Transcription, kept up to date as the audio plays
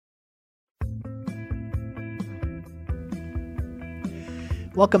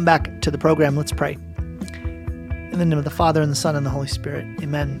Welcome back to the program. Let's pray. In the name of the Father, and the Son, and the Holy Spirit.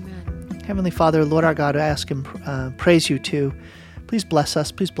 Amen. Amen. Heavenly Father, Lord our God, I ask and praise you too. Please bless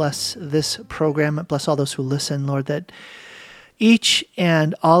us. Please bless this program. Bless all those who listen, Lord, that each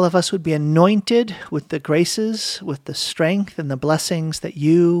and all of us would be anointed with the graces, with the strength and the blessings that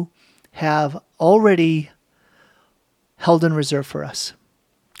you have already held in reserve for us.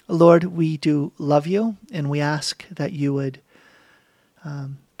 Lord, we do love you, and we ask that you would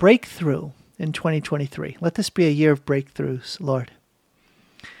break through in 2023. Let this be a year of breakthroughs, Lord.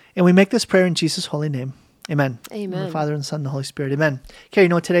 And we make this prayer in Jesus' holy name. Amen. Amen. In the Father, and the Son, and the Holy Spirit. Amen. Carrie, you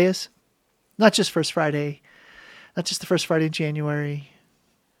know what today is? Not just First Friday, not just the first Friday in January.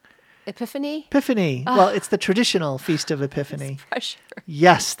 Epiphany? Epiphany. Well, it's the traditional Feast of Epiphany. Pressure.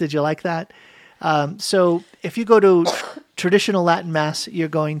 Yes. Did you like that? So if you go to traditional Latin Mass, you're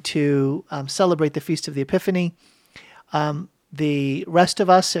going to celebrate the Feast of the Epiphany. The rest of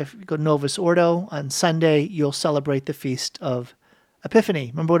us, if you go to Novus Ordo on Sunday, you'll celebrate the Feast of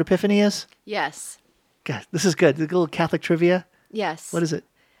Epiphany. Remember what Epiphany is? Yes. God, this is good. The little Catholic trivia. Yes. What is it?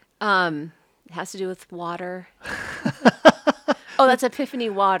 It has to do with water. Oh, that's Epiphany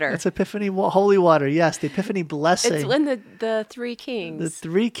water. It's Epiphany holy water. Yes, the Epiphany blessing. It's when the three kings. The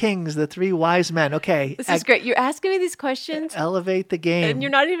three kings, the three wise men. Okay. This is great. You're asking me these questions. Elevate the game. And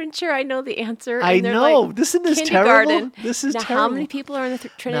you're not even sure I know the answer. I and they're know. Like Isn't this kindergarten. terrible? This is now, terrible. how many people are in the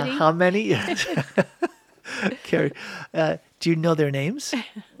Trinity? Now, how many? Carrie, do you know their names?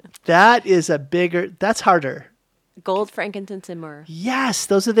 That is that's harder. Gold, frankincense, and myrrh. Yes,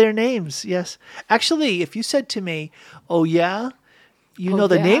 those are their names. Yes. Actually, if you said to me, oh, yeah, you know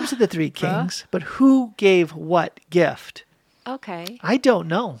the names of the three kings, but who gave what gift? Okay. I don't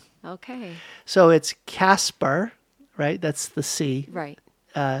know. Okay. So it's Caspar, right? That's the C. Right.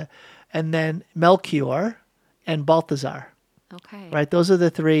 And then Melchior and Balthazar. Okay. Right? Those are the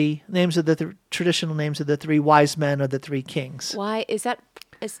three names of the traditional names of the three wise men or the three kings. Why is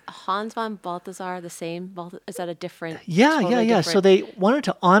Hans von Balthasar the same? Is that a different? Yeah. Different? So they wanted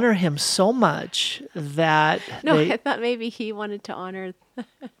to honor him so much that I thought maybe he wanted to honor. Are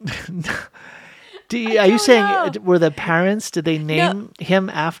you saying were the parents? Did they name him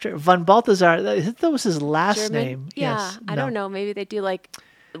after von Balthasar? That was his last German? name. Yeah, Yes. I don't know. Maybe they do like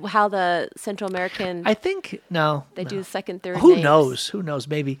how the Central American. I think no. They do second, third. Who names. knows? Who knows?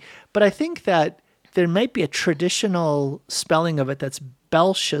 Maybe. But I think that there might be a traditional spelling of it that's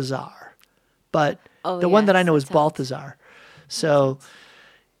Belshazzar, but the one that I know is Balthazar. So,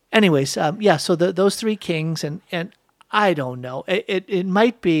 anyways, So those three kings, and I don't know. It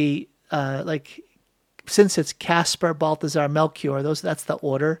might be like since it's Caspar, Balthazar, Melchior. That's the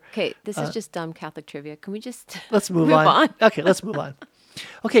order. Okay, this is just dumb Catholic trivia. Can we just let's move on? Okay, let's move on.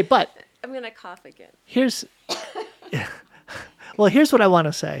 Okay, but I'm gonna cough again. Here's what I want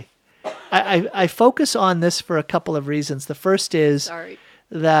to say. I focus on this for a couple of reasons. The first is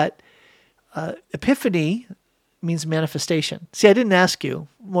that Epiphany means manifestation. See, I didn't ask you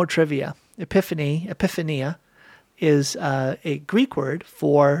more trivia. Epiphania, is a Greek word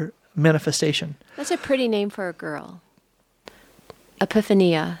for manifestation. That's a pretty name for a girl.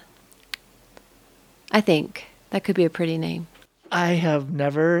 Epiphania. I think that could be a pretty name. I have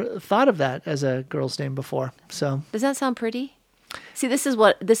never thought of that as a girl's name before. So does that sound pretty? See, this is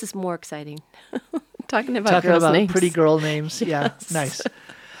more exciting. Talking about names. Pretty girl names. Yeah, yes. Nice.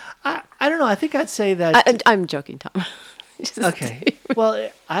 I don't know. I think I'd say that. I'm joking, Tom. Okay. Well,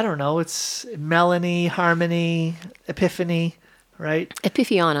 I don't know. It's Melanie, Harmony, Epiphany, right?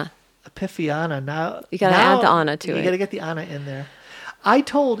 Epiphiana. Now you got to add the Anna to it. You got to get the Anna in there. I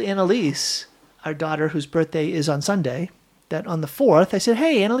told Annalise, our daughter, whose birthday is on Sunday, that on the 4th, I said,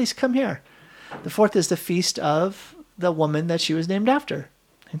 "Hey, Annalise, come here." The 4th is the feast of the woman that she was named after,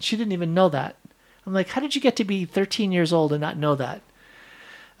 and she didn't even know that. I'm like, "How did you get to be 13 years old and not know that?"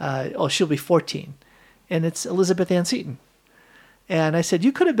 She'll be 14, and it's Elizabeth Ann Seton. And I said,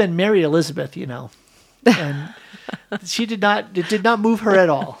 "You could have been Mary Elizabeth, you know." And it did not move her at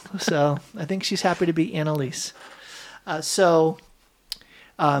all. So I think she's happy to be Annalise. Let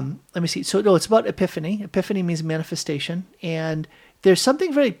me see. So no, it's about Epiphany. Epiphany means manifestation. And there's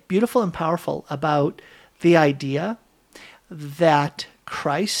something very beautiful and powerful about the idea that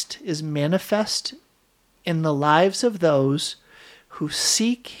Christ is manifest in the lives of those who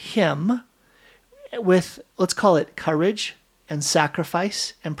seek him with, let's call it courage and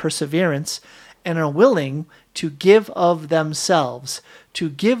sacrifice and perseverance, and are willing to give of themselves,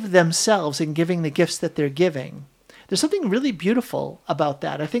 in giving the gifts that they're giving. There's something really beautiful about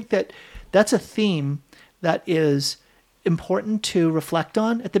that. I think that that's a theme that is important to reflect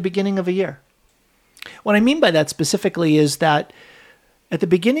on at the beginning of a year. What I mean by that specifically is that At the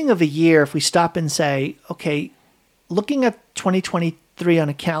beginning of a year, if we stop and say, okay, looking at 2023 on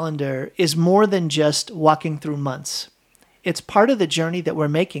a calendar is more than just walking through months. It's part of the journey that we're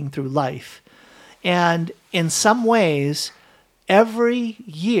making through life. And in some ways, every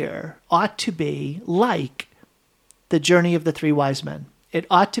year ought to be like the journey of the three wise men. It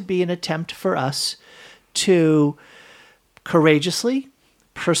ought to be an attempt for us to courageously,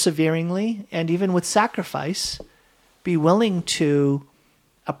 perseveringly, and even with sacrifice, be willing to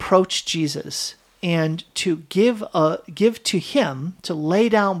approach Jesus and to give to him, to lay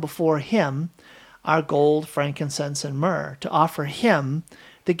down before him our gold, frankincense, and myrrh, to offer him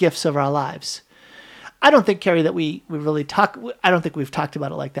the gifts of our lives. I don't think, Carrie, that we really I don't think we've talked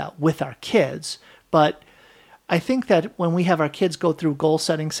about it like that with our kids, but I think that when we have our kids go through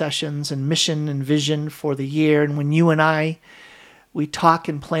goal-setting sessions and mission and vision for the year, and when you and I, we talk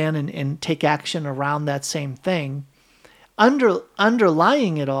and plan and take action around that same thing,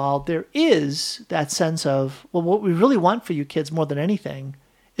 underlying it all, there is that sense of, well, what we really want for you kids more than anything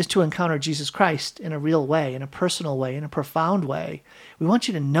is to encounter Jesus Christ in a real way, in a personal way, in a profound way. We want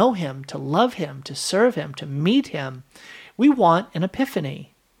you to know him, to love him, to serve him, to meet him. We want an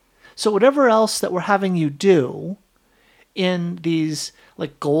epiphany. So whatever else that we're having you do in these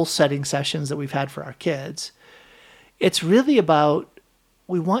like goal-setting sessions that we've had for our kids, it's really about,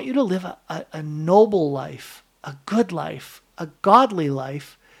 we want you to live a noble life, a good life, a godly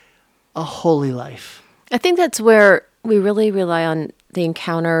life, a holy life. I think that's where we really rely on the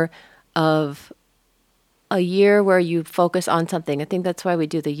encounter of a year where you focus on something. I think that's why we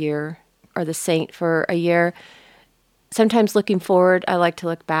do the year or the saint for a year. Sometimes looking forward, I like to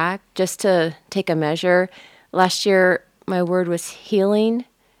look back just to take a measure. Last year, my word was healing,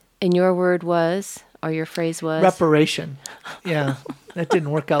 and your word was, or your phrase was? Reparation. Yeah, that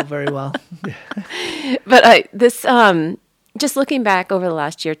didn't work out very well. But just looking back over the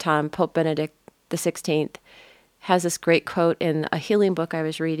last year, Tom, Pope Benedict XVI has this great quote in a healing book I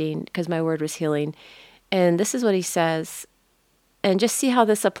was reading, because my word was healing. And this is what he says, and just see how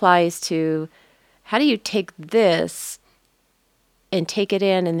this applies to, how do you take this and take it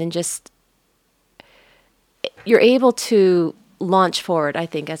in, and then just, you're able to launch forward, I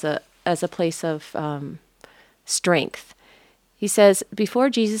think, as a place of strength. He says, before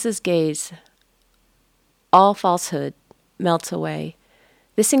Jesus' gaze, all falsehood melts away.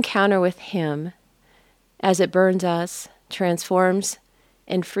 This encounter with him, as it burns us, transforms,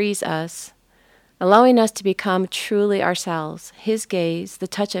 and frees us, allowing us to become truly ourselves. His gaze, the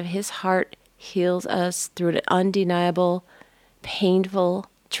touch of his heart, heals us through an undeniable, painful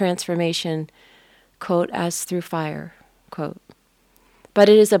transformation, quote, as through fire, quote. But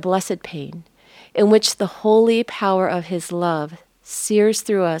it is a blessed pain, in which the holy power of his love sears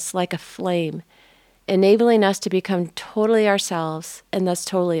through us like a flame, enabling us to become totally ourselves and thus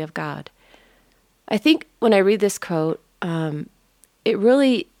totally of God. I think when I read this quote, it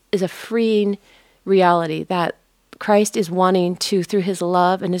really is a freeing reality that Christ is wanting to, through his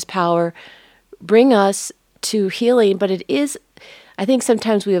love and his power, bring us to healing. But it is, I think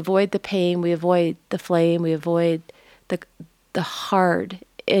sometimes we avoid the pain, we avoid the flame, we avoid the hard.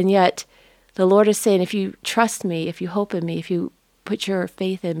 And yet the Lord is saying, if you trust me, if you hope in me, if you put your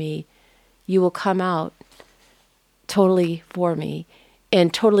faith in me, you will come out totally for me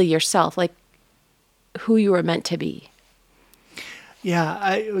and totally yourself, like who you were meant to be.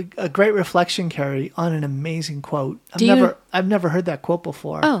 Yeah, a great reflection, Carrie, on an amazing quote. I've never heard that quote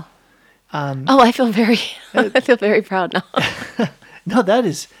before. Oh, I feel very proud now. No, that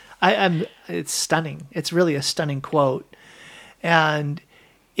is, it's stunning. It's really a stunning quote, and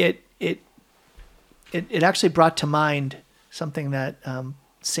it actually brought to mind something that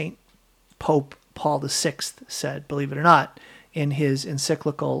Saint Pope Paul VI said, believe it or not, in his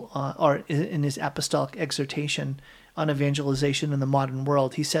encyclical or in his apostolic exhortation on evangelization in the modern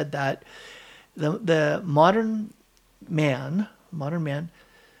world. He said that the modern man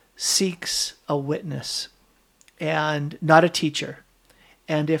seeks a witness and not a teacher.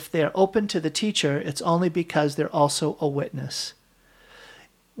 And if they're open to the teacher, it's only because they're also a witness.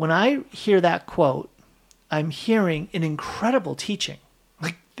 When I hear that quote, I'm hearing an incredible teaching.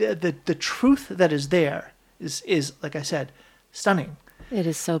 Like the truth that is there is like I said, stunning. It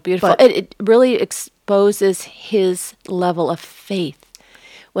is so beautiful. It really exposes his level of faith.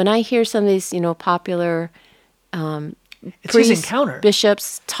 When I hear some of these, popular it's his encounter.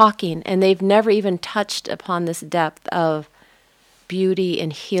 Bishops talking, and they've never even touched upon this depth of beauty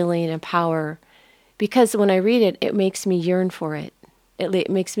and healing and power, because when I read it, it makes me yearn for it. It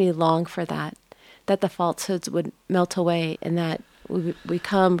makes me long for that the falsehoods would melt away, and that We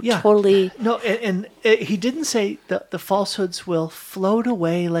become Yeah. totally. No, and he didn't say the falsehoods will float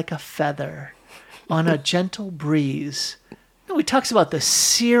away like a feather on a gentle breeze. No, he talks about the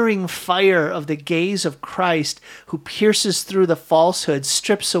searing fire of the gaze of Christ who pierces through the falsehood,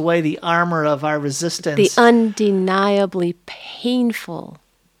 strips away the armor of our resistance. The undeniably painful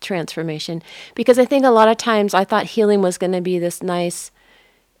transformation. Because I think a lot of times I thought healing was going to be this nice,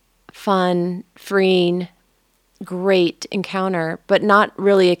 fun, freeing, great encounter, but not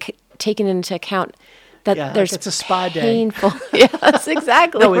really taking into account that there's it's a spa day. Painful. Yes,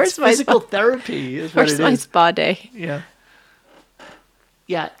 exactly. No, it's physical therapy is what it is. Where's my spa day? Yeah.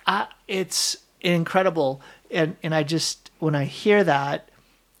 Yeah, it's incredible. And I just, when I hear that,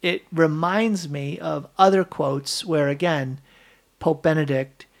 it reminds me of other quotes where, again, Pope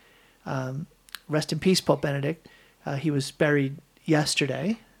Benedict, rest in peace, Pope Benedict, he was buried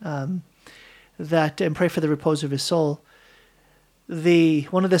yesterday, and pray for the repose of his soul.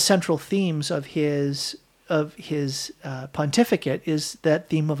 One of the central themes of his pontificate is that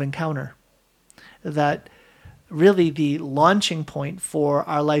theme of encounter, that really the launching point for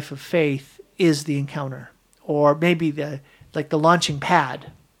our life of faith is the encounter, or maybe the launching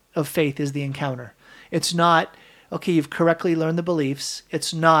pad of faith is the encounter. It's not, okay, you've correctly learned the beliefs.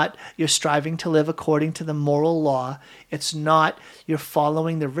 It's not you're striving to live according to the moral law. It's not you're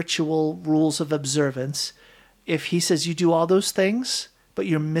following the ritual rules of observance. If he says you do all those things, but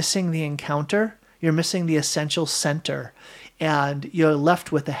you're missing the encounter, you're missing the essential center, and you're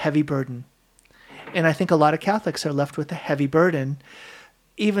left with a heavy burden. And I think a lot of Catholics are left with a heavy burden,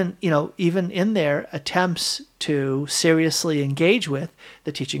 even in their attempts to seriously engage with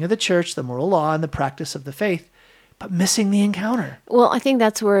the teaching of the church, the moral law, and the practice of the faith, but missing the encounter. Well, I think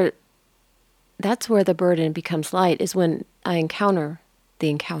that's where the burden becomes light, is when I encounter the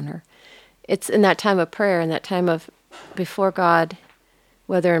encounter. It's in that time of prayer, in that time of before God,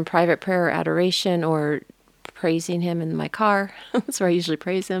 whether in private prayer or adoration or praising him in my car. That's where I usually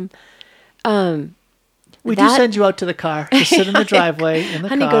praise him. We do send you out to the car to sit in the driveway in the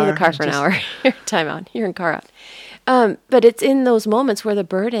Honey, car. go to the car for an hour. Time out. You're in car out. But it's in those moments where the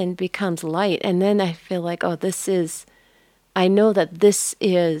burden becomes light. And then I feel like, I know that this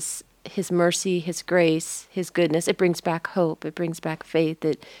is his mercy, his grace, his goodness. It brings back hope. It brings back faith.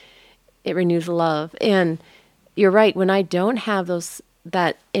 It renews love. And you're right. When I don't have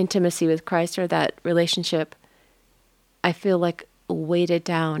that intimacy with Christ or that relationship, I feel like weighted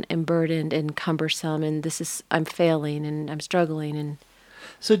down and burdened and cumbersome, and I'm failing and I'm struggling. And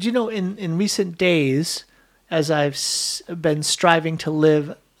so, do you know, in recent days, as I've been striving to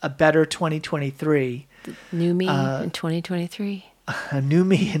live a better 2023, the new me in 2023, a new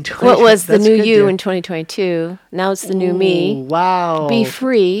me in 2023. What was the new you in 2022? Now it's the new me. Wow! Be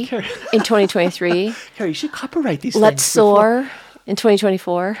free in 2023. Carrie, you should copyright these. Let's soar in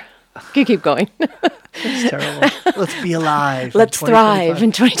 2024. You keep going. That's terrible. Let's be alive. Let's thrive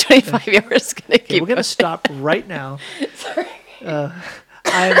in 2025. We're going to stop right now. Sorry.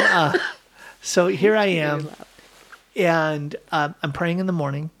 So here I am, and I'm praying in the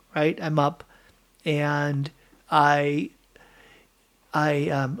morning. Right, I'm up, and I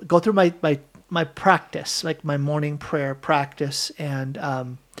go through my practice, like my morning prayer practice,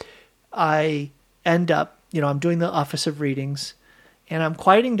 and I end up, I'm doing the Office of Readings. And I'm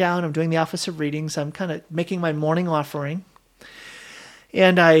quieting down. I'm doing the Office of Readings. I'm kind of making my morning offering.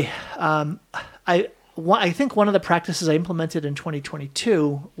 And I think one of the practices I implemented in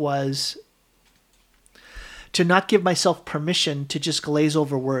 2022 was to not give myself permission to just glaze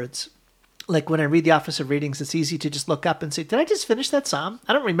over words. Like when I read the Office of Readings, it's easy to just look up and say, did I just finish that psalm?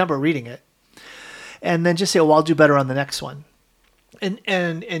 I don't remember reading it. And then just say, well, I'll do better on the next one. And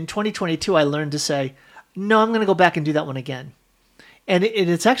in 2022, I learned to say, no, I'm going to go back and do that one again. And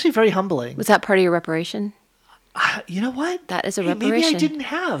it's actually very humbling. Was that part of your reparation? You know what? That is a reparation. Maybe I didn't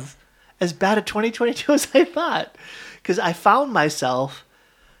have as bad a 2022 as I thought. Because I found myself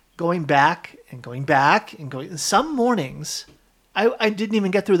going back and going back and going. Some mornings, I didn't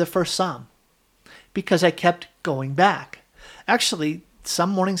even get through the first psalm because I kept going back. Actually, some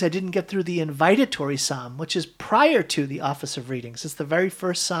mornings I didn't get through the invitatory psalm, which is prior to the Office of Readings. It's the very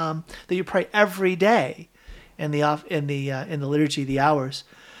first psalm that you pray every day. In the liturgy, the hours.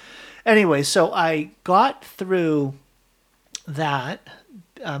 Anyway, so I got through that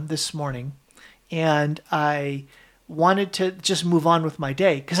this morning, and I wanted to just move on with my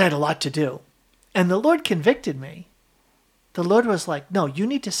day because I had a lot to do. And the Lord convicted me. The Lord was like, no, you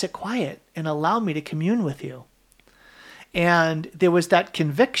need to sit quiet and allow me to commune with you. And there was that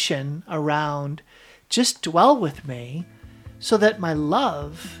conviction around just dwell with me so that my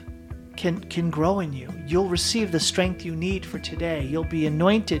love can grow in you. You'll receive the strength you need for today. You'll be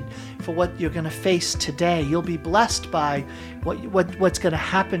anointed for what you're going to face today. You'll be blessed by what's going to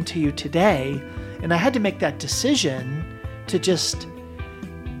happen to you today. And I had to make that decision to just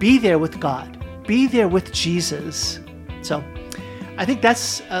be there with God, be there with Jesus. So I think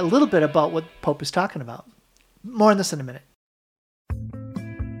that's a little bit about what Pope is talking about. More on this in a minute.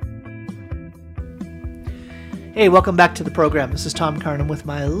 Hey, welcome back to the program. This is Tom Carnham with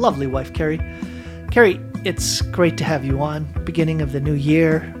my lovely wife, Carrie. Carrie, it's great to have you on. Beginning of the new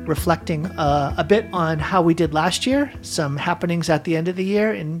year, reflecting a bit on how we did last year, some happenings at the end of the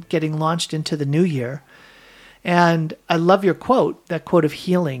year, and getting launched into the new year. And I love your quote, that quote of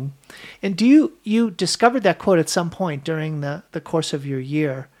healing. And you discovered that quote at some point during the course of your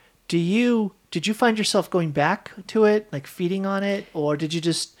year. Did you find yourself going back to it, like feeding on it, or did you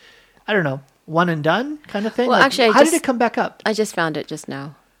just, I don't know, one and done kind of thing? Well, like, actually, how did it come back up? I just found it just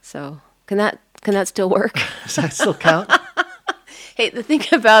now. So can that still work? Does that still count? Hey, the thing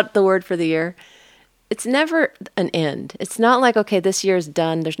about the word for the year, it's never an end. It's not like, okay, this year's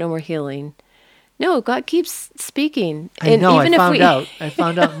done, there's no more healing. No, God keeps speaking. I know, I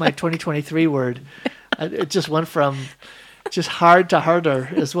found out my 2023 word. It just went from just hard to harder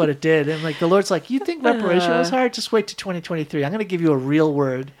is what it did. And like the Lord's like, you think reparation was hard? Just wait to 2023. I'm going to give you a real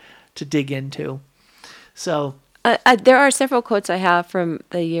word to dig into. So there are several quotes I have from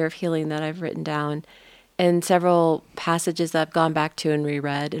the year of healing that I've written down, and several passages that I've gone back to and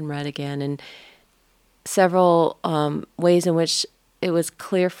reread and read again, and several ways in which it was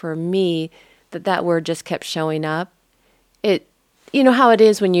clear for me that word just kept showing up. You know how it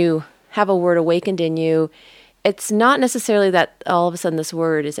is when you have a word awakened in you. It's not necessarily that all of a sudden this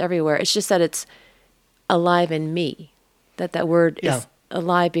word is everywhere. It's just that it's alive in me, that word is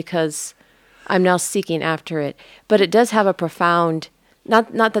alive because I'm now seeking after it. But it does have a profound,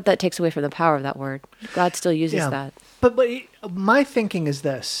 not that takes away from the power of that word. God still uses that. But my thinking is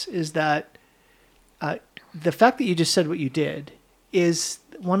this, is that the fact that you just said what you did is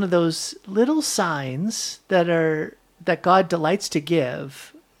one of those little signs that God delights to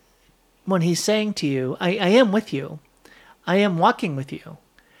give when he's saying to you, I am with you. I am walking with you.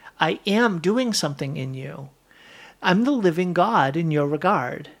 I am doing something in you. I'm the living God in your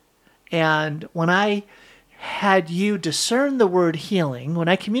regard. And when I had you discern the word healing, when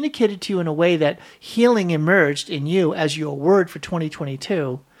I communicated to you in a way that healing emerged in you as your word for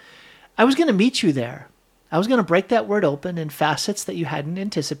 2022, I was going to meet you there. I was going to break that word open in facets that you hadn't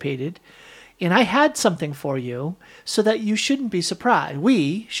anticipated. And I had something for you so that you shouldn't be surprised.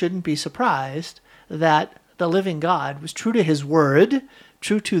 We shouldn't be surprised that the living God was true to his word,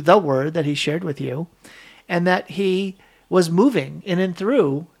 true to the word that he shared with you, and that he was moving in and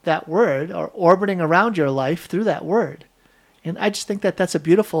through that word, or orbiting around your life through that word. And I just think that that's a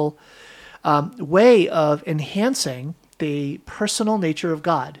beautiful way of enhancing the personal nature of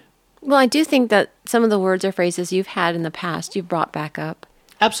God. Well, I do think that some of the words or phrases you've had in the past, you've brought back up.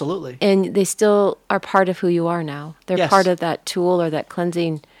 Absolutely. And they still are part of who you are now. They're Yes. part of that tool or that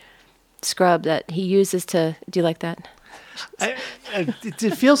cleansing scrub that he uses to, do you like that?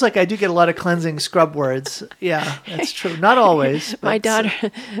 It feels like I do get a lot of cleansing scrub words. Yeah, that's true. Not always. But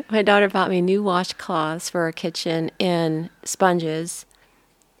My daughter bought me new washcloths for our kitchen and sponges.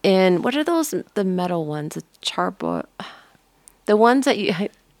 And what are those, the metal ones, the charbroil, the ones that you...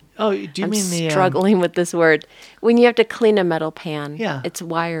 Oh, do you I'm mean the... struggling with this word. When you have to clean a metal pan, Yeah. it's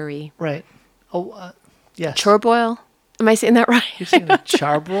wiry. Right. Oh, yes. Charbroil? Am I saying that right? You're saying a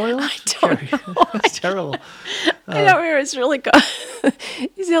charbroil? I don't know. That's terrible. I don't remember. It's really good.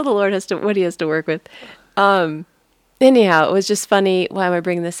 You see how the Lord what he has to work with. Anyhow, it was just funny. Why am I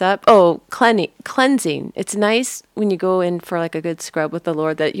bringing this up? Oh, cleansing. It's nice when you go in for like a good scrub with the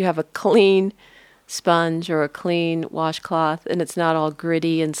Lord that you have a clean sponge or a clean washcloth and it's not all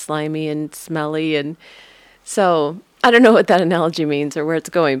gritty and slimy and smelly. And so I don't know what that analogy means or where it's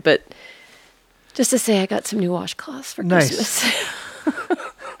going, but just to say I got some new washcloths for Nice. Christmas.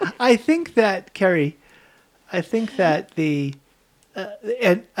 I think that, Carrie, this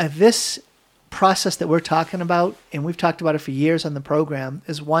process that we're talking about, and we've talked about it for years on the program,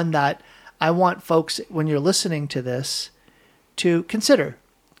 is one that I want folks, when you're listening to this, to consider.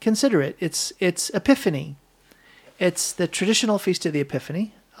 Consider it. It's Epiphany. It's the traditional Feast of the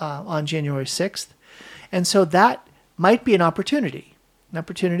Epiphany on January 6th. And so that might be an opportunity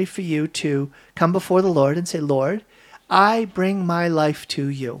for you to come before the Lord and say, Lord, I bring my life to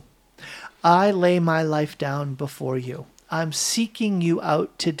you. I lay my life down before you. I'm seeking you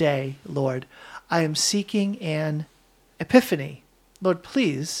out today, Lord. I am seeking an epiphany. Lord,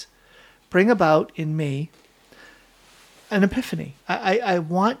 please bring about in me an epiphany. I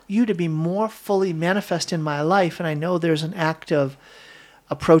want you to be more fully manifest in my life. And I know there's an act of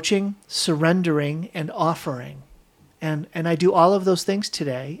approaching, surrendering, and offering. And I do all of those things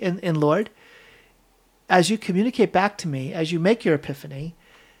today. And Lord, as you communicate back to me, as you make your epiphany,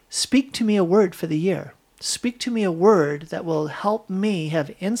 speak to me a word for the year. Speak to me a word that will help me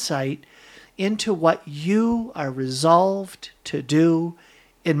have insight into what you are resolved to do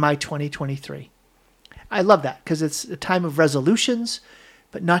in my 2023. I love that because it's a time of resolutions,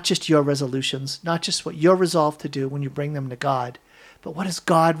 but not just your resolutions, not just what you're resolved to do when you bring them to God, but what is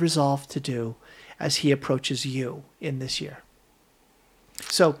God resolved to do as he approaches you in this year.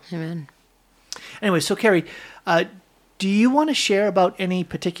 So, Amen. Anyway, so Carrie, do you want to share about any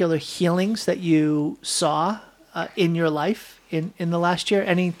particular healings that you saw in your life in the last year?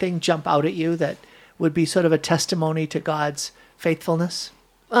 Anything jump out at you that would be sort of a testimony to God's faithfulness?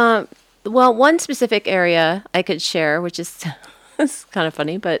 Well, one specific area I could share, which is it's kind of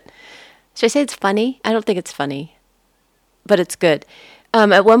funny, but should I say it's funny? I don't think it's funny, but it's good.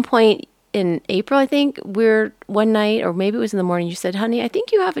 At one point in April, I think, one night, or maybe it was in the morning, you said, honey, I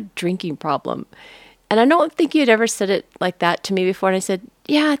think you have a drinking problem. And I don't think you had ever said it like that to me before. And I said,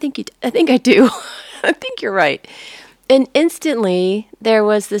 yeah, I think I do. I think you're right. And instantly there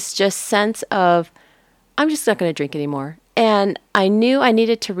was this just sense of, I'm just not going to drink anymore. And I knew I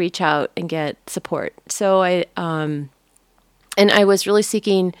needed to reach out and get support. So I was really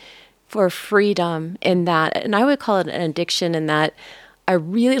seeking for freedom in that. And I would call it an addiction in that I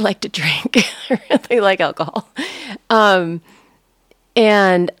really like to drink. I really like alcohol. And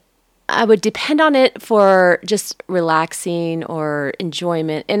I would depend on it for just relaxing or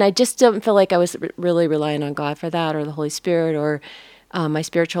enjoyment. And I just don't feel like I was really relying on God for that or the Holy Spirit or my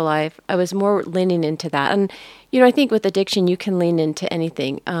spiritual life. I was more leaning into that. And, I think with addiction, you can lean into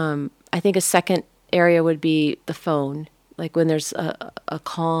anything. I think a second area would be the phone. Like when there's a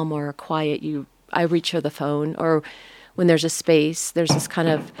calm or a quiet, I reach for the phone. Or when there's a space, there's this kind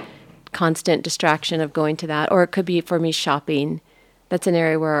of constant distraction of going to that. Or it could be for me shopping. That's an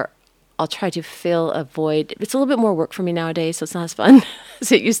area where I'll try to fill a void. It's a little bit more work for me nowadays, so it's not as fun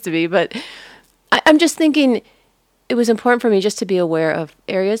as it used to be. But I'm just thinking it was important for me just to be aware of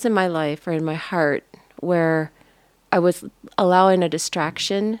areas in my life or in my heart where I was allowing a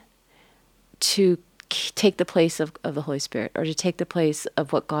distraction to take the place of the Holy Spirit or to take the place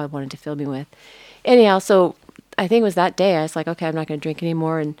of what God wanted to fill me with. Anyhow, so I think it was that day I was like, okay, I'm not going to drink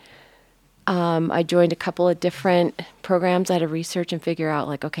anymore. And I joined a couple of different programs. I had to research and figure out,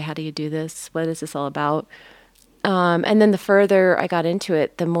 like, okay, how do you do this? What is this all about? And then the further I got into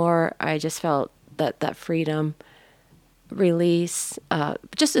it, the more I just felt that freedom, release,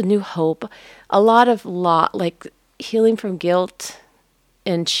 just a new hope, a lot like healing from guilt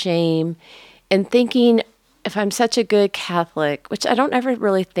and shame, and thinking if I'm such a good Catholic, which I don't ever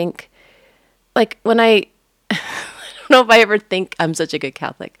really think, like when I don't know if I ever think I'm such a good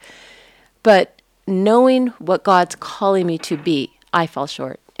Catholic. But knowing what God's calling me to be, I fall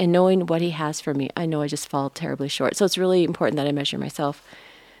short. And knowing what he has for me, I know I just fall terribly short. So it's really important that I measure myself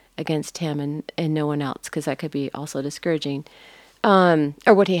against him and no one else, because that could be also discouraging. Or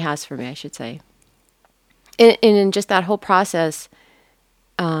what he has for me, I should say. And in just that whole process,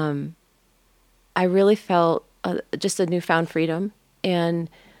 I really felt just a newfound freedom and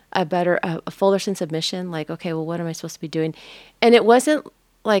a fuller sense of mission. Like, okay, well, what am I supposed to be doing? And it wasn't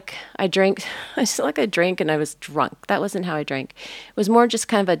like I drank and I was drunk. That wasn't how I drank. It was more just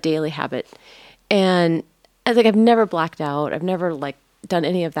kind of a daily habit. And I think I've never blacked out. I've never done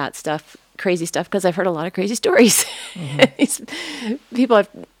any of that stuff, crazy stuff, because I've heard a lot of crazy stories. Mm-hmm. These people I've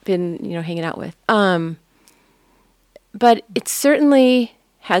been, hanging out with. But it certainly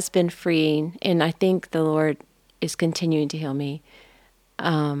has been freeing, and I think the Lord is continuing to heal me.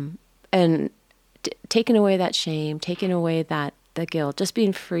 And taking away that shame, taking away the guilt, just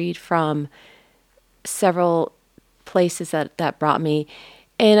being freed from several places that brought me.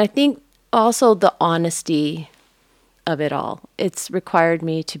 And I think also the honesty of it all. It's required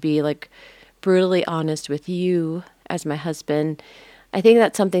me to be brutally honest with you as my husband. I think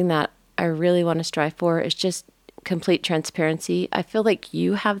that's something that I really want to strive for, is just complete transparency. I feel like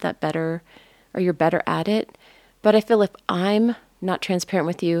you have that better, or you're better at it. But I feel if I'm not transparent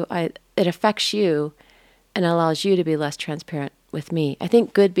with you, it affects you and allows you to be less transparent with me. I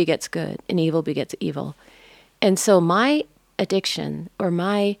think good begets good and evil begets evil. And so my addiction or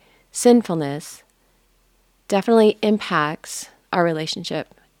my sinfulness definitely impacts our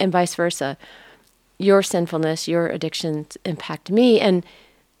relationship, and vice versa. Your sinfulness, your addictions impact me. And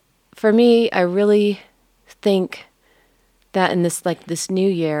for me, I really think that in this new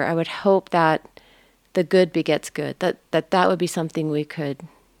year, I would hope that the good begets good. That would be something we could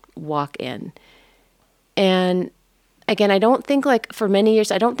walk in. And again, I don't think like for many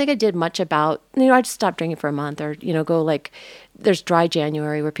years, I don't think I did much about, I just stopped drinking for a month or, go like, there's dry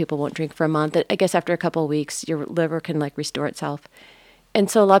January where people won't drink for a month. I guess after a couple of weeks, your liver can like restore itself. And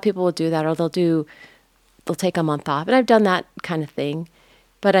so a lot of people will do that, or they'll take a month off. And I've done that kind of thing.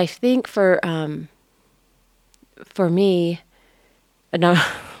 But I think for me, and now I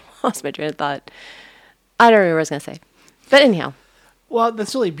lost my train of thought. I don't remember what I was going to say. But anyhow. Well,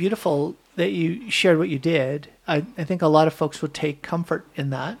 that's really beautiful that you shared what you did. I think a lot of folks would take comfort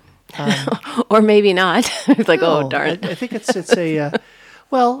in that. Or maybe not. It's like, no, oh, darn it. I think it's a,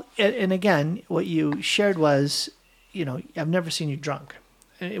 well, and again, what you shared was, I've never seen you drunk.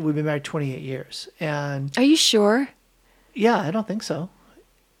 We've been married 28 years. And are you sure? Yeah, I don't think so.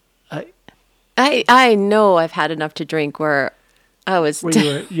 I know I've had enough to drink where I was.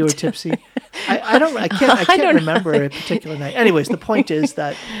 Where you were tipsy. I can't remember a particular night. Anyways, the point is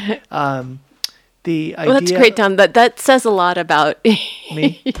that the idea. Well, that's great, Tom. That says a lot about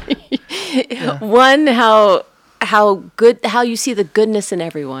me. Yeah. One, how you see the goodness in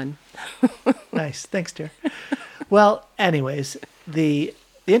everyone. Nice, thanks, dear. Well, anyways, the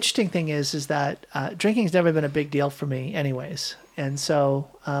interesting thing is that drinking's never been a big deal for me, anyways. And so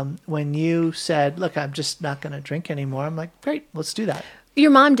when you said, "Look, I'm just not going to drink anymore," I'm like, "Great, let's do that." Your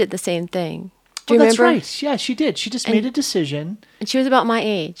mom did the same thing. Do you That's remember? right. Yeah, she did. She just made a decision. And she was about my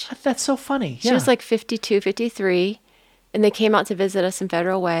age. That's so funny. She was like 52, 53, and they came out to visit us in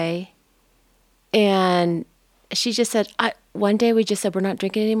Federal Way. And she just said, one day we just said, we're not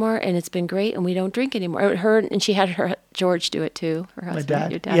drinking anymore, and it's been great, and we don't drink anymore. And she had her George do it too, her husband. My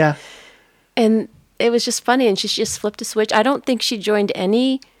dad. Your dad. Yeah. And it was just funny, and she just flipped a switch. I don't think she joined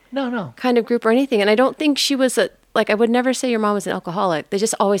any kind of group or anything, and I don't think she was I would never say your mom was an alcoholic. They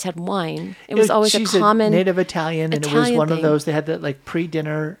just always had wine. It was always she's a common a native Italian, and it was one thing. of those. They had that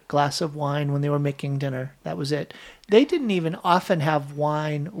pre-dinner glass of wine when they were making dinner. That was it. They didn't even often have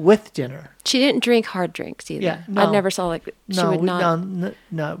wine with dinner. She didn't drink hard drinks either. Yeah, no. I never saw she would not.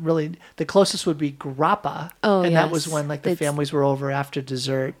 No, really. The closest would be grappa, and that was when the families were over after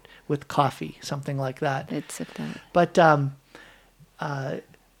dessert with coffee, something like that. They'd sip that. But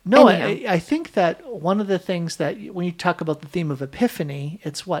no, I think that one of the things that when you talk about the theme of epiphany,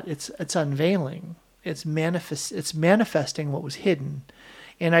 it's unveiling. It's manifesting what was hidden.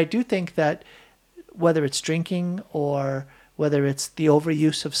 And I do think that whether it's drinking or whether it's the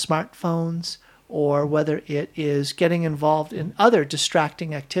overuse of smartphones or whether it is getting involved in other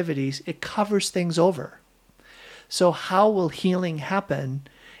distracting activities, it covers things over. So how will healing happen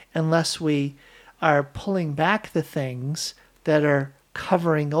unless we are pulling back the things that are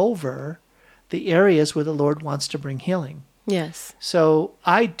covering over the areas where the Lord wants to bring healing? Yes. So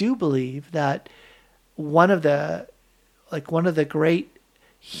I do believe that one of the great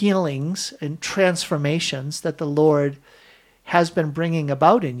healings and transformations that the Lord has been bringing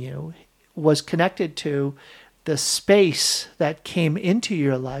about in you was connected to the space that came into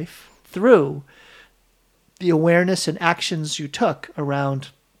your life through the awareness and actions you took around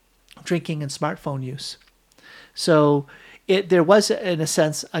drinking and smartphone use. So there was, in a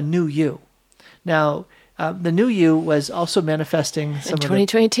sense, a new you. Now, the new you was also manifesting some in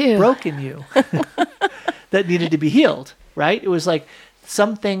 2022 of the broken you that needed to be healed, right? It was like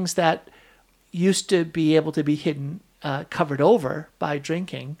some things that used to be able to be hidden, covered over by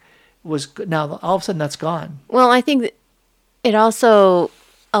drinking, was now all of a sudden that's gone. Well, I think that it also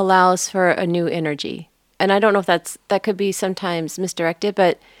allows for a new energy. And I don't know if that could be sometimes misdirected,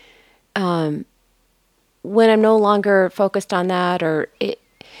 but when I'm no longer focused on that,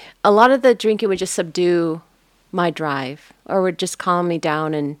 a lot of the drinking would just subdue my drive or would just calm me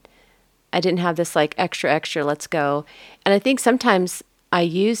down, and I didn't have this extra, let's go. And I think sometimes I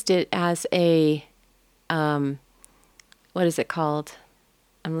used it as a, what is it called?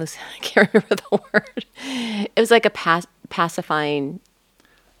 I can't remember the word. It was like a pacifying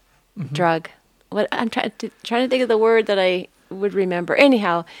drug. What I'm trying to think of the word that I would remember.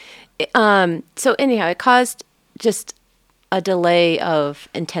 Anyhow, it caused just a delay of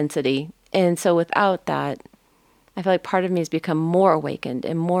intensity, and so without that, I feel like part of me has become more awakened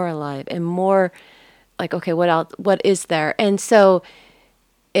and more alive and more like, okay, what else? What is there? And so,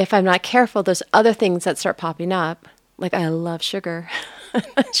 if I'm not careful, there's other things that start popping up. Like I love sugar.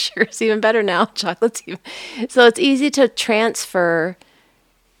 Sugar's even better now. Chocolate's even. So it's easy to transfer,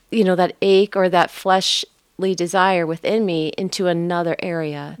 that ache or that fleshly desire within me into another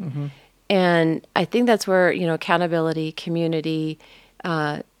area. Mm-hmm. And I think that's where, accountability, community,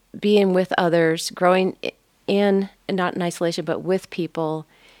 being with others, growing in, not in isolation, but with people,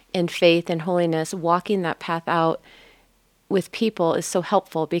 in faith and holiness, walking that path out with people is so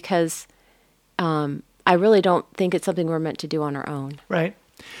helpful because I really don't think it's something we're meant to do on our own. Right.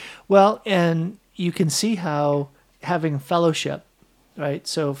 Well, and you can see how having fellowship, right?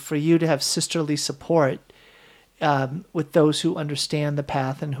 So for you to have sisterly support with those who understand the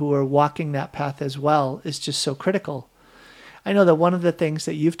path and who are walking that path as well is just so critical. I know that one of the things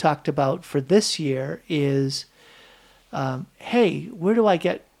that you've talked about for this year is, hey, where do I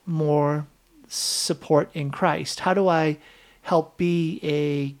get more support in Christ? How do I help be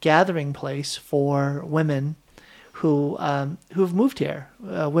a gathering place for women who've moved here,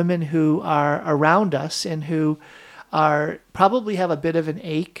 women who are around us and who are probably have a bit of an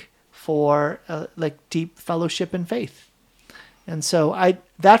ache for like deep fellowship and faith. And so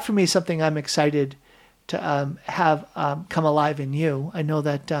that for me is something I'm excited to have come alive in you. I know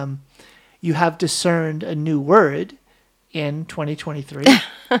that you have discerned a new word in 2023.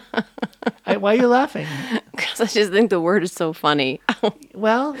 Why are you laughing? Because I just think the word is so funny.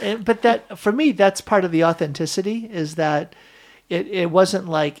 Well, but that for me, that's part of the authenticity is that it wasn't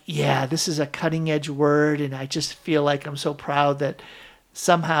like, yeah, this is a cutting edge word. And I just feel like I'm so proud that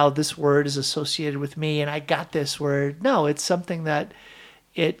somehow this word is associated with me and I got this word. No, it's something that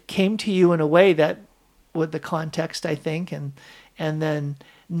it came to you in a way that with the context, I think, and then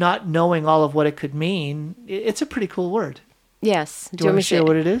not knowing all of what it could mean, it's a pretty cool word. Yes. Do you want to share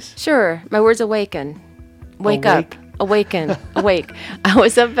what it is? Sure. My word's awaken. Wake up. Awaken. Awake. I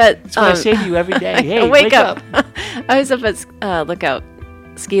was up at... That's what I say to you every day. Hey, wake up. I was up at Lookout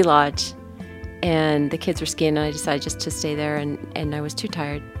Ski Lodge, and the kids were skiing, and I decided just to stay there, and I was too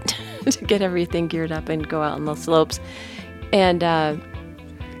tired to get everything geared up and go out on the slopes. And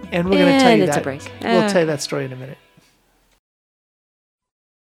we're going to tell you it's that. A break. We'll tell you that story in a minute.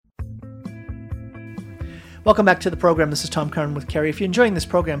 Welcome back to the program. This is Tom Curran with Carrie. If you're enjoying this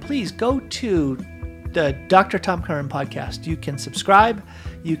program, please go to the Dr. Tom Curran podcast. You can subscribe.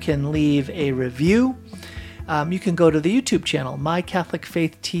 You can leave a review. You can go to the YouTube channel, My Catholic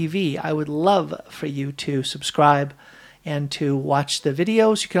Faith TV. I would love for you to subscribe and to watch the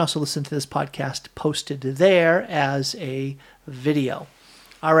videos. You can also listen to this podcast posted there as a video.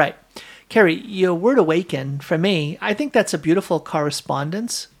 All right. Carrie, your word awaken, for me, I think that's a beautiful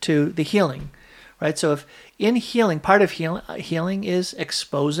correspondence to the healing, right? So if in healing, part of healing is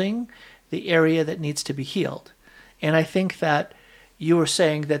exposing the area that needs to be healed. And I think that you were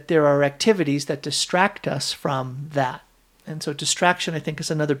saying that there are activities that distract us from that. And so distraction, I think, is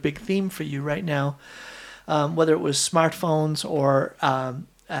another big theme for you right now. Whether it was smartphones or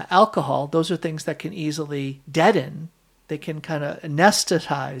alcohol, those are things that can easily deaden. They can kind of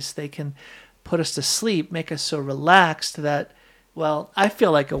anesthetize. They can put us to sleep, make us so relaxed that, well, I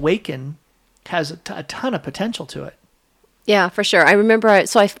feel like awaken has a ton of potential to it. Yeah, for sure. I remember,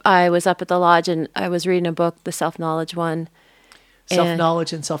 I was up at the lodge and I was reading a book, the self-knowledge one.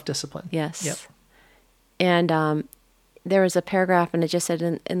 Self-knowledge and self-discipline. Yes. Yep. And there was a paragraph and it just said,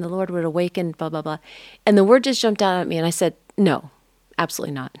 and the Lord would awaken, blah, blah, blah. And the word just jumped out at me and I said, no,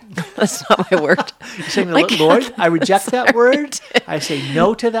 absolutely not. That's not my word. You're saying, Lord, I reject that word. I say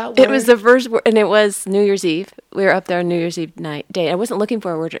no to that word. It was the first word, and it was New Year's Eve. We were up there on New Year's Eve day. I wasn't looking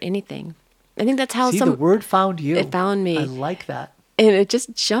for a word or anything. I think that's how the word found you. It found me. I like that. And it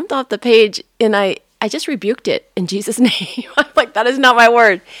just jumped off the page, and I just rebuked it in Jesus' name. I'm like, that is not my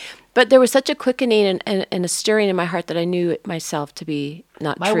word. But there was such a quickening and a stirring in my heart that I knew it myself to be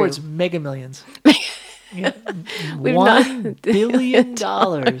not my true. My word's mega millions. Yeah. We've $1 billion.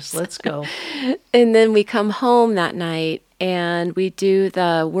 Let's go. And then we come home that night, and we do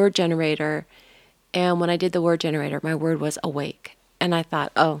the word generator. And when I did the word generator, my word was awake. And I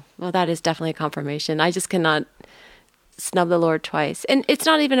thought, oh, well, that is definitely a confirmation. I just cannot snub the Lord twice. And it's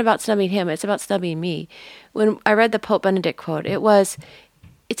not even about snubbing him. It's about snubbing me. When I read the Pope Benedict quote,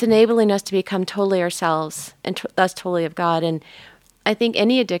 it's enabling us to become totally ourselves and thus totally of God. And I think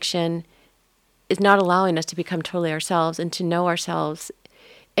any addiction is not allowing us to become totally ourselves and to know ourselves.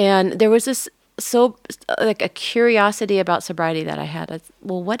 And there was this like a curiosity about sobriety that I had.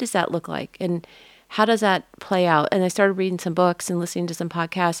 Well, what does that look like? And how does that play out? And I started reading some books and listening to some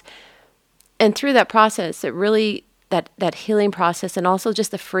podcasts. And through that process, it really, that healing process and also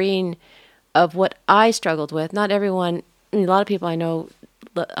just the freeing of what I struggled with. Not everyone, a lot of people I know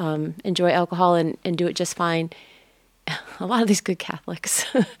enjoy alcohol and do it just fine. A lot of these good Catholics.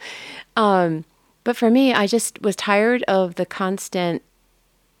 But for me, I just was tired of the constant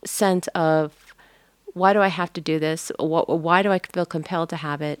sense of, why do I have to do this? Why do I feel compelled to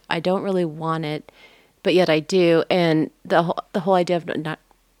have it? I don't really want it, but yet I do. And the whole idea of not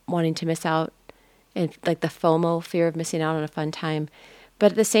wanting to miss out, and like the FOMO, fear of missing out on a fun time.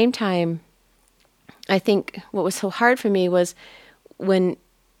 But at the same time, I think what was so hard for me was when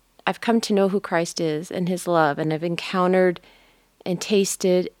I've come to know who Christ is and his love, and I've encountered and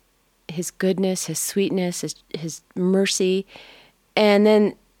tasted his goodness, his sweetness, his mercy, and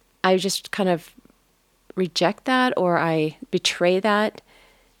then I just kind of reject that, or I betray that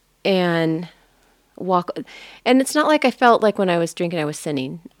and walk. And it's not like I felt like when I was drinking I was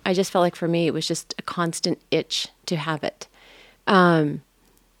sinning. I just felt like for me it was just a constant itch to have it.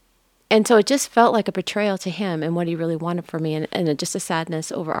 And so it just felt like a betrayal to him and what he really wanted for me, and just a sadness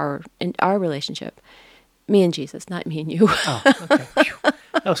over our relationship. Me and Jesus, not me and you. Oh, okay. Phew.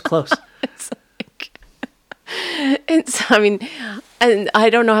 That was close. I mean, and I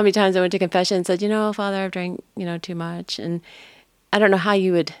don't know how many times I went to confession and said, Father, I've drank, too much. And I don't know how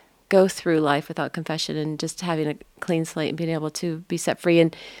you would go through life without confession and just having a clean slate and being able to be set free.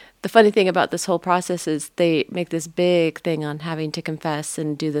 And the funny thing about this whole process is they make this big thing on having to confess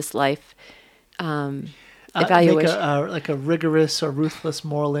and do this life evaluation. Like a rigorous or ruthless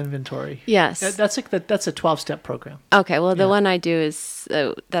moral inventory. Yes. That's a 12-step program. Okay. Well, the one I do is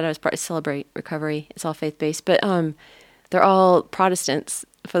that I was part of Celebrate Recovery. It's all faith-based, but they're all Protestants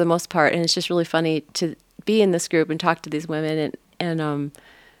for the most part. And it's just really funny to be in this group and talk to these women and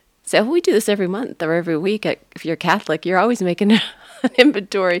say, oh, we do this every month or every week. If you're Catholic, you're always making an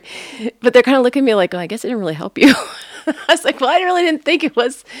inventory. But they're kind of looking at me like, oh, I guess it didn't really help you. I was like, well, I really didn't think it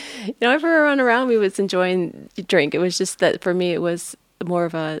was, everyone around me was enjoying the drink. It was just that for me, it was more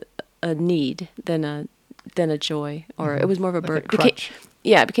of a need than a joy, or it was more of a burden.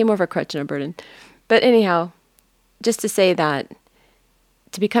 It became more of a crutch and a burden. But anyhow, just to say that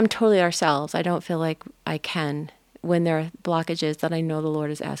to become totally ourselves, I don't feel like I can when there are blockages that I know the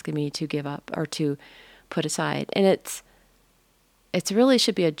Lord is asking me to give up or to put aside. And it's really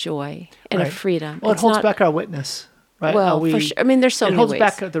should be a joy and a freedom. Well, it holds back our witness, right? Well, for sure. I mean, there's so many ways. It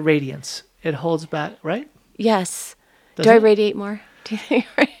holds back the radiance. It holds back, right? Yes. Do I radiate more? Do you think?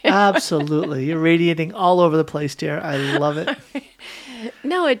 Absolutely. You're radiating all over the place, dear. I love it.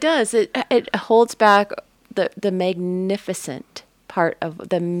 No, it does. It holds back the magnificent part of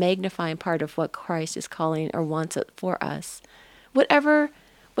the magnifying part of what Christ is calling or wants it for us. Whatever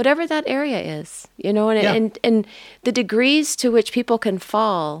that area is, and the degrees to which people can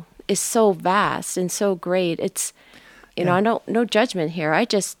fall is so vast and so great. It's, no judgment here. I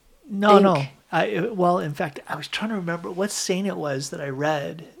just No. Well, in fact, I was trying to remember what saint it was that I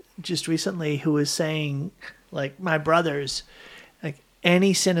read just recently who was saying, like, my brothers, like,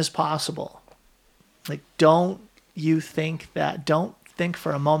 any sin is possible. Like, don't think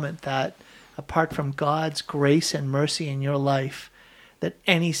for a moment that apart from God's grace and mercy in your life, that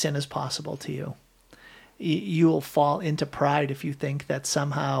any sin is possible to you. You will fall into pride if you think that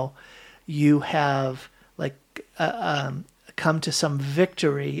somehow you have come to some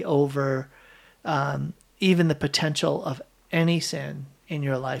victory over even the potential of any sin in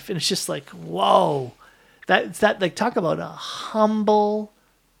your life. And it's just like, whoa, that like, talk about a humble,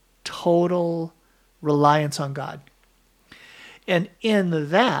 total reliance on God. And in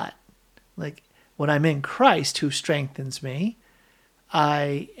that, like, when I'm in Christ who strengthens me,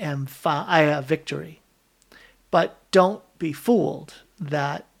 I have victory. But don't be fooled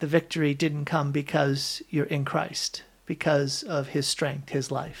that the victory didn't come because you're in Christ, because of his strength,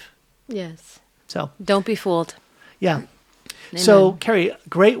 his life. Yes. So don't be fooled. Yeah. Amen. So, Carrie,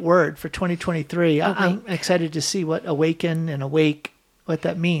 great word for 2023. I'm excited to see what awaken and awake, what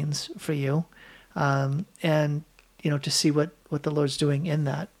that means for you. And, to see what the Lord's doing in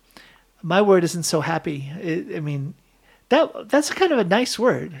that. My word isn't so happy. That's kind of a nice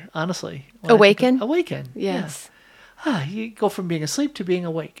word, honestly. Awaken? Awaken. Yes. Yeah. You go from being asleep to being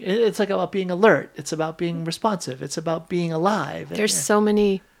awake. It's like about being alert. It's about being responsive. It's about being alive. There's so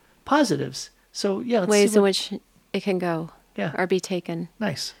many positives. So, yeah. Ways in which it can go. Yeah. Or be taken.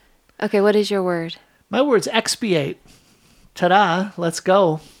 Nice. Okay, what is your word? My word's expiate. Ta-da, let's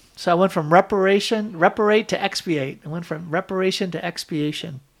go. So I went from reparate to expiate. I went from reparation to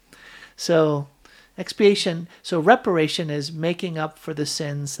expiation. So expiation, reparation is making up for the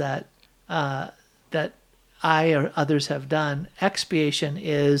sins that I or others have done. Expiation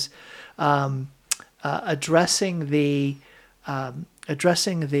is addressing the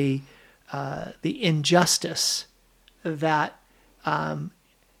injustice that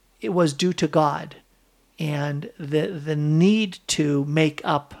it was due to God, and the need to make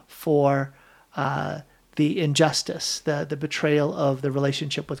up for the injustice, the betrayal of the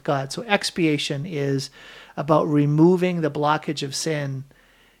relationship with God. So expiation is about removing the blockage of sin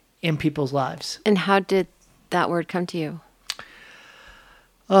in people's lives. And how did that word come to you?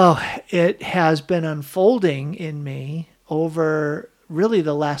 Oh, it has been unfolding in me over really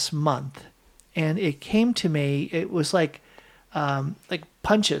the last month, and it came to me. It was like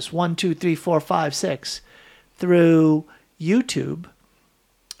punches 1, 2, 3, 4, 5, 6 through YouTube.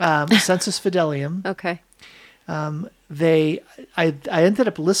 Sensus Fidelium. Okay. I ended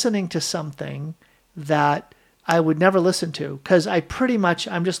up listening to something that I would never listen to because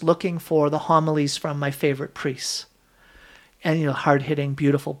I'm just looking for the homilies from my favorite priests, and hard hitting,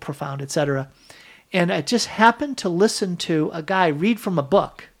 beautiful, profound, etc. And I just happened to listen to a guy read from a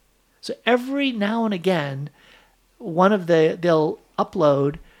book. So every now and again, they'll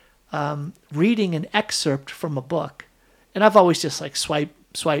upload reading an excerpt from a book, and I've always just like swipe.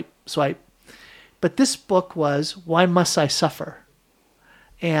 But this book was Why Must I Suffer?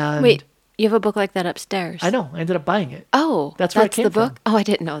 And wait, you have a book like that upstairs? I know. I ended up buying it. Oh, that's where it came the book? from. Oh, I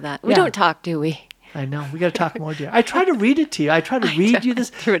didn't know that. We Yeah. don't talk, do we? I know. We got to talk more, dear. I try to read it to you. I try to read you this,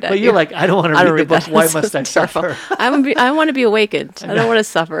 threw it at but you're you. like, I don't want to read the book. that. Why That's must I terrible. suffer? I want to be awakened. I don't want to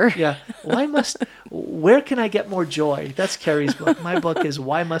suffer. Yeah. Where can I get more joy? That's Carrie's book. My book is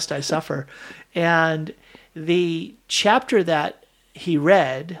Why Must I Suffer? And the chapter that he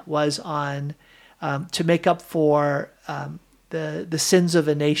read was on to make up for the sins of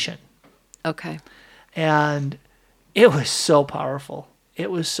a nation. Okay. And it was so powerful. It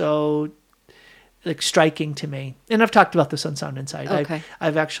was so striking to me. And I've talked about this on Sound Insight. Okay.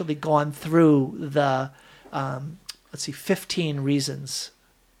 I've actually gone through the 15 reasons.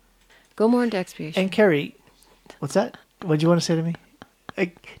 Go more into expiation. And Carrie, what's that? What did you want to say to me?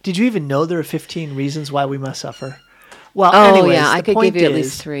 Did you even know there are 15 reasons why we must suffer? Well, anyways, yeah, I the could give you at point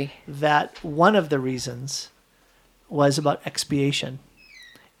least is 3. that one of the reasons was about expiation.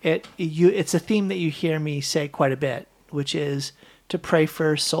 It's a theme that you hear me say quite a bit, which is to pray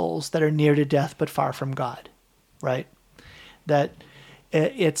for souls that are near to death but far from God, right? That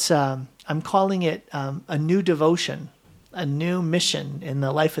I'm calling it a new devotion, a new mission in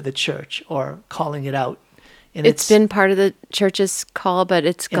the life of the church, or calling it out. And It's been part of the church's call, but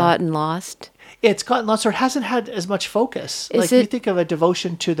it's gotten lost. It's gotten lost, or it hasn't had as much focus. You think of a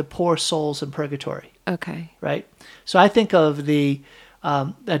devotion to the poor souls in purgatory. Okay. Right? So I think of a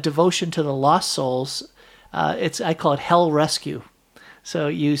devotion to the lost souls. I call it hell rescue. So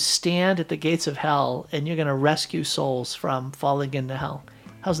you stand at the gates of hell, and you're going to rescue souls from falling into hell.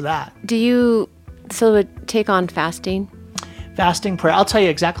 How's that? Do you take on fasting? Fasting, prayer. I'll tell you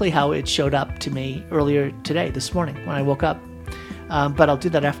exactly how it showed up to me earlier today, this morning, when I woke up. But I'll do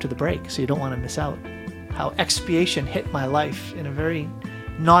that after the break, so you don't want to miss out. How expiation hit my life in a very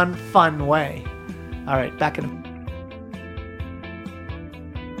non-fun way. All right, back in a minute.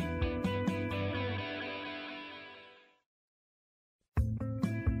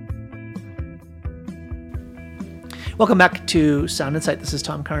 Welcome back to Sound Insight. This is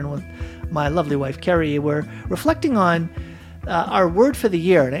Tom Curran with my lovely wife, Carrie. We're reflecting on our word for the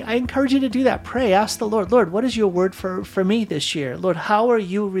year. And I encourage you to do that. Pray, ask the Lord, what is your word for me this year? Lord, how are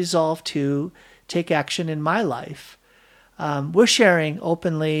you resolved to take action in my life? We're sharing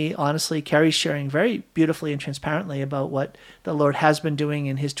openly, honestly. Carrie's sharing very beautifully and transparently about what the Lord has been doing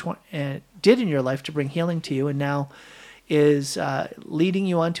in did in your life to bring healing to you, and now is leading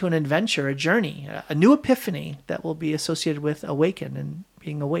you onto an adventure, a journey, a new epiphany that will be associated with awaken and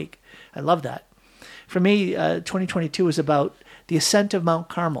being awake. I love that. For me, 2022 was about the ascent of Mount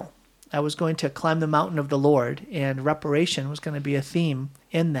Carmel. I was going to climb the mountain of the Lord, and reparation was going to be a theme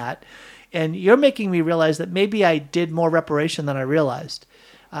in that. And you're making me realize that maybe I did more reparation than I realized.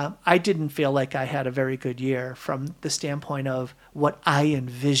 I didn't feel like I had a very good year from the standpoint of what I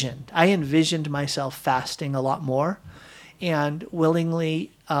envisioned. I envisioned myself fasting a lot more and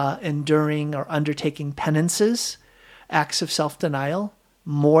willingly enduring or undertaking penances, acts of self-denial,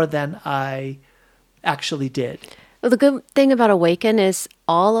 more than I actually did. Well, the good thing about awaken is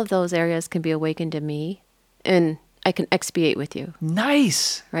all of those areas can be awakened to me, and I can expiate with you.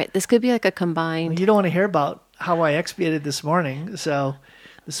 Nice. Right? This could be like a combined... You don't want to hear about how I expiated this morning. So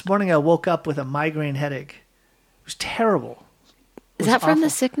this morning I woke up with a migraine headache. It was terrible. Is that from awful. the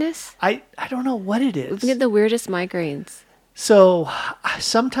sickness? I don't know what it is. We get the weirdest migraines. So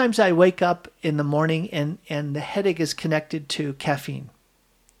sometimes I wake up in the morning and the headache is connected to caffeine.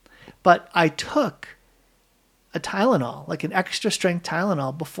 But I took a Tylenol, like an extra strength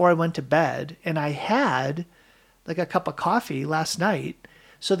Tylenol, before I went to bed, and I had like a cup of coffee last night.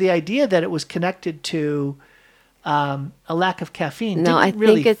 So the idea that it was connected to a lack of caffeine didn't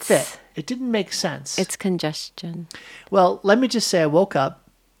really fit. It didn't make sense. It's congestion. Well, let me just say I woke up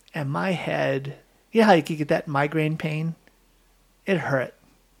and my head, you know how you can get that migraine pain? It hurt.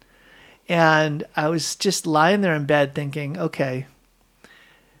 And I was just lying there in bed thinking, okay,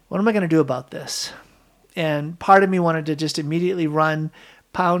 what am I going to do about this? And part of me wanted to just immediately run,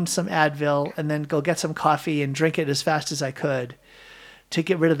 pound some Advil, and then go get some coffee and drink it as fast as I could to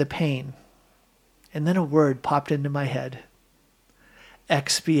get rid of the pain. And then a word popped into my head.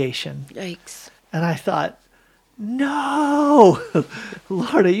 Expiation. Yikes. And I thought, no,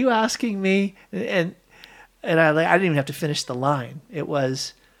 Lord, are you asking me? And I didn't even have to finish the line. It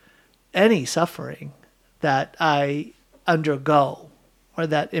was any suffering that I undergo or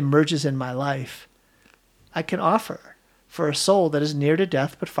that emerges in my life, I can offer for a soul that is near to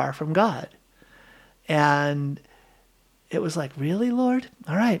death but far from God. And it was like, really, Lord?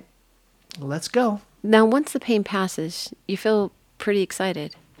 All right, let's go. Now, once the pain passes, you feel pretty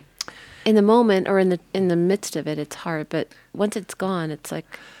excited. In the moment or in the midst of it, it's hard. But once it's gone, it's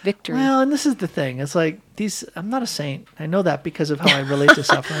like victory. Well, and this is the thing. It's like I'm not a saint. I know that because of how I relate to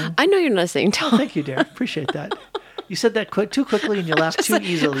suffering. I know you're not a saint, Tom. Oh, thank you, dear. Appreciate that. You said that too quickly and you laughed too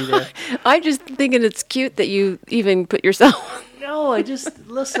easily there. I'm just thinking it's cute that you even put yourself. No,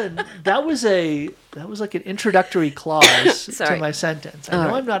 listen, that was like an introductory clause to my sentence. I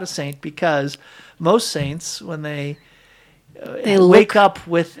know I'm not a saint because most saints, when they wake up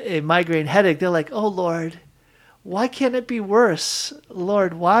with a migraine headache, they're like, oh, Lord, why can't it be worse?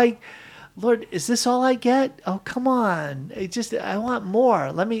 Lord, why? Lord, is this all I get? Oh, come on. I want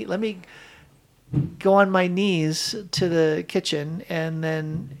more. Let me go on my knees to the kitchen and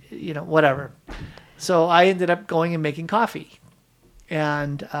then, whatever. So I ended up going and making coffee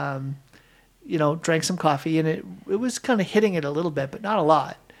and, drank some coffee, and it was kind of hitting it a little bit, but not a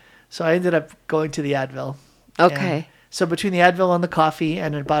lot. So I ended up going to the Advil. Okay. So between the Advil and the coffee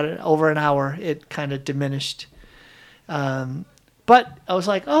and about over an hour, it kind of diminished. But I was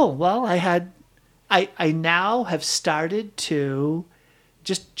like, oh, well, I now have started to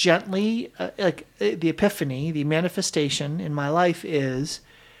just gently, the epiphany, the manifestation in my life is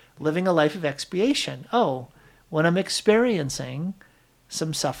living a life of expiation. Oh, when I'm experiencing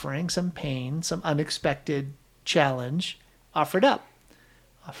some suffering, some pain, some unexpected challenge, offered up.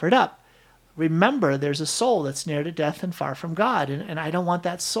 Remember, there's a soul that's near to death and far from God, and I don't want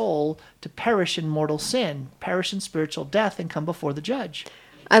that soul to perish in mortal sin, perish in spiritual death, and come before the judge.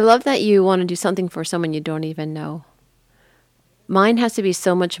 I love that you want to do something for someone you don't even know. Mine has to be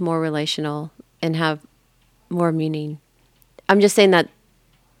so much more relational and have more meaning. I'm just saying that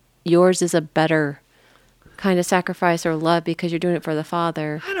yours is a better kind of sacrifice or love because you're doing it for the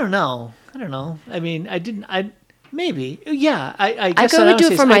Father. I don't know. I mean, maybe. Yeah, I guess I would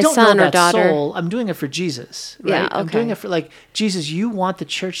do it for my son or daughter. Soul, I'm doing it for Jesus, right? Yeah, okay. I'm doing it for, Jesus, you want the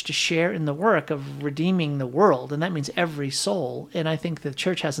church to share in the work of redeeming the world, and that means every soul. And I think the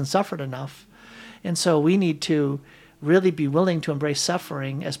church hasn't suffered enough. And so we need to really be willing to embrace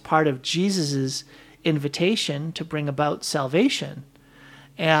suffering as part of Jesus's invitation to bring about salvation.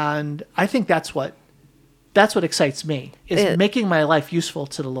 And I think that's what excites me, is making my life useful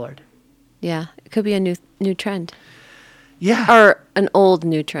to the Lord. Yeah, it could be a new trend. Yeah. Or an old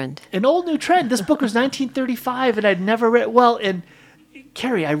new trend. An old new trend. This book was 1935, and I'd never read. Well, and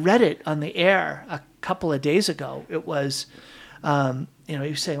Carrie, I read it on the air a couple of days ago. It was, he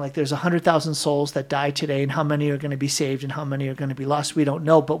was saying there's 100,000 souls that die today, and how many are going to be saved and how many are going to be lost. We don't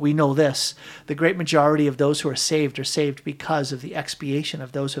know, but we know this: the great majority of those who are saved because of the expiation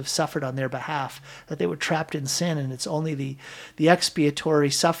of those who have suffered on their behalf, that they were trapped in sin, and it's only the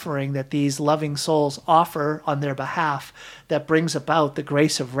expiatory suffering that these loving souls offer on their behalf that brings about the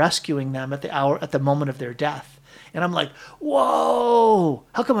grace of rescuing them at the moment of their death. And I'm like, whoa,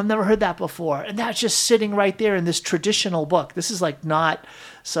 how come I've never heard that before? And that's just sitting right there in this traditional book. This is not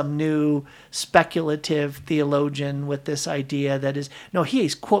some new speculative theologian with this idea that is, no,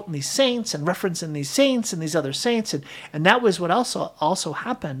 he's quoting these saints and referencing these saints and these other saints. And that was what also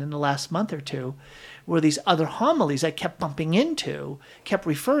happened in the last month or two, where these other homilies I kept bumping into kept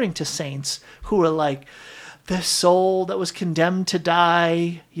referring to saints who were like, the soul that was condemned to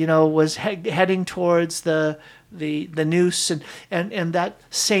die, was heading towards the noose, and that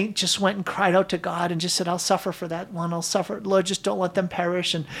saint just went and cried out to God and just said, I'll suffer for that one, I'll suffer, Lord, just don't let them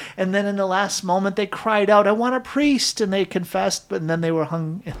perish. And then in the last moment they cried out, I want a priest, and they confessed, but then they were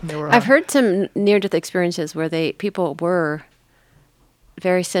hung. I've heard some near-death experiences where people were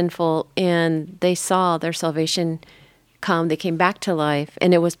very sinful and they saw their salvation come, they came back to life,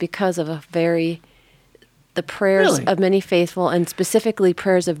 and it was because of the prayers of many faithful, and specifically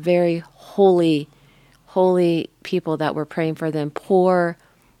prayers of very holy people that were praying for them. Poor,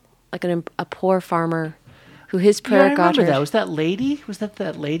 a poor farmer who his prayer got her. That was that lady. Was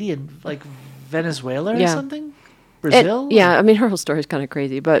that lady in Venezuela or something? Brazil? I mean, her whole story is kind of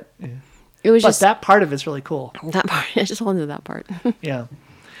crazy, but it was just that part of it's really cool. That part, I just wanted that part. Yeah.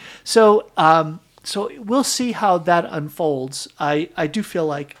 So So we'll see how that unfolds. I do feel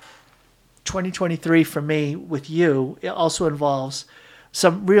like 2023 for me with you, it also involves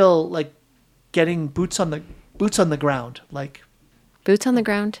some real like getting boots on the ground. Like Boots on the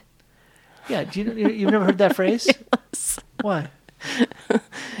ground? yeah, you've never heard that phrase? Yes. Why?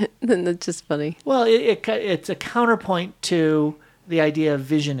 That's just funny. Well, it's a counterpoint to the idea of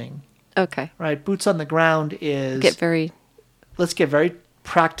visioning, Okay. right? Boots on the ground is let's get very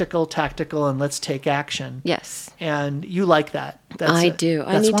practical, tactical, and let's take action. Yes. And you like that. I do.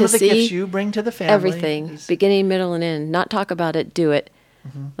 I That's need one to of the see gifts you bring to the family. everything, is- beginning, middle, and end. Not talk about it, do it.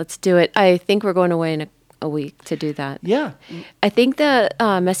 Let's do it. I think we're going away in a week to do that. Yeah. I think the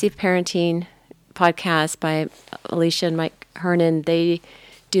Messy Parenting podcast by Alicia and Mike Hernan, they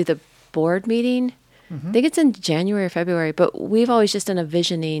do the board meeting. I think it's in January or February, but we've always just done a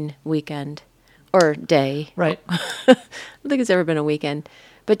visioning weekend or day. Right. I don't think it's ever been a weekend.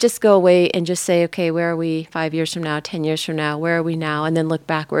 But just go away and just say, okay, where are we 5 years from now, 10 years from now? Where are we now? And then look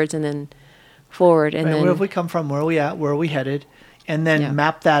backwards and then forward. And Right, then where have we come from? Where are we at? Where are we headed? And then Yeah.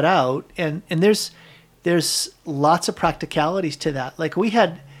 map that out. And there's lots of practicalities to that. Like we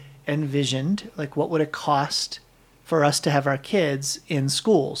had envisioned, like what would it cost for us to have our kids in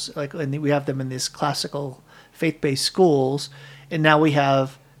schools? Like, and we have them in these classical faith-based schools, and now we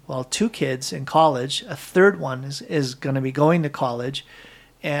have two kids in college. A third one is going to be going to college,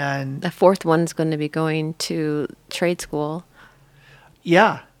 and the fourth one's going to be going to trade school.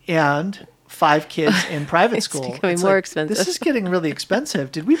 yeah, and 5 kids in private It's school. becoming It's more like, expensive. This is getting really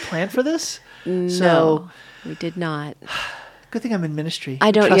expensive. Did we plan for this? No, So we did not. good thing I'm in ministry.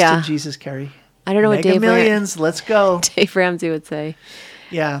 I don't- Trust yeah. in Jesus, Carrie. I don't know what Mega Dave millions. Let's go. Dave Ramsey would say.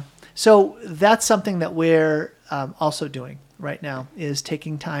 Yeah. So that's something that we're also doing right now is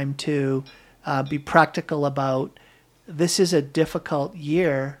taking time to be practical about this is a difficult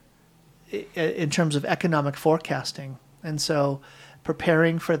year in terms of economic forecasting. And so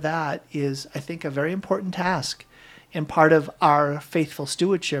preparing for that is, I think, a very important task. And part of our faithful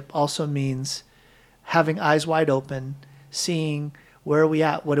stewardship also means having eyes wide open, seeing where are we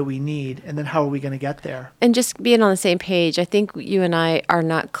at, what do we need, and then how are we going to get there. And just being on the same page. I think you and I are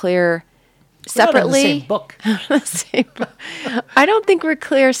not clear We're not in the separately. same book. I don't think we're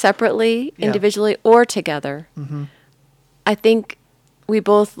clear separately, Yeah. individually, or together. I think we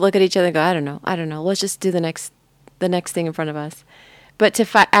both look at each other and go, I don't know. Let's just do the next thing in front of us. But to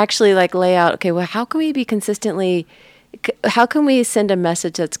actually like lay out, okay, well, how can we be how can we send a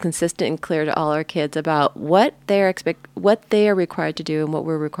message that's consistent and clear to all our kids about what they are required to do and what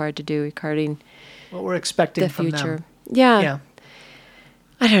we're required to do regarding What we're expecting the from future? them. Yeah. Yeah.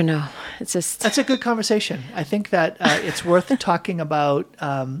 I don't know. It's just That's a good conversation. I think that it's worth talking about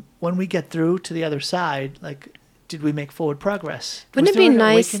when we get through to the other side. Like, did we make forward progress? Wouldn't Was it be there an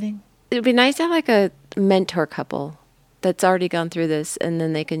nice? awakening? It'd be nice to have like a mentor couple that's already gone through this, and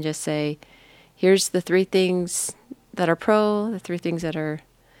then they can just say, "Here's the 3 things that are pro, the 3 things that are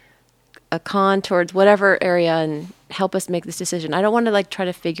a con towards whatever area, and help us make this decision." I don't want to like try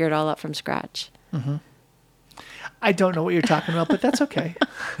to figure it all out from scratch. I don't know what you're talking about, but that's okay.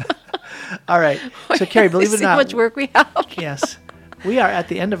 All right. So, Carrie, believe it or See not, how much work we have. yes, we are at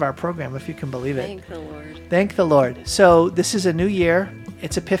the end of our program, if you can believe it. Thank the Lord. Thank the Lord. So this is a new year.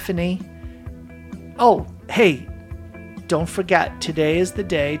 It's Epiphany. Oh, hey, don't forget, today is the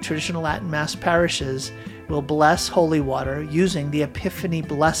day traditional Latin Mass parishes will bless holy water using the Epiphany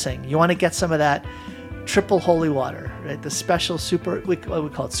blessing. You want to get some of that triple holy water, right? The special what we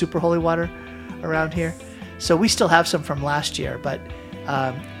call it super holy water around here. So we still have some from last year, but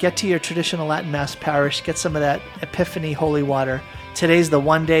get to your traditional Latin Mass parish, get some of that Epiphany holy water. Today's the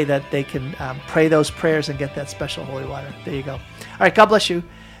one day that they can pray those prayers and get that special holy water. There you go. All right, God bless you.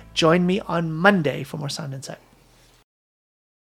 Join me on Monday for more Sound Insight.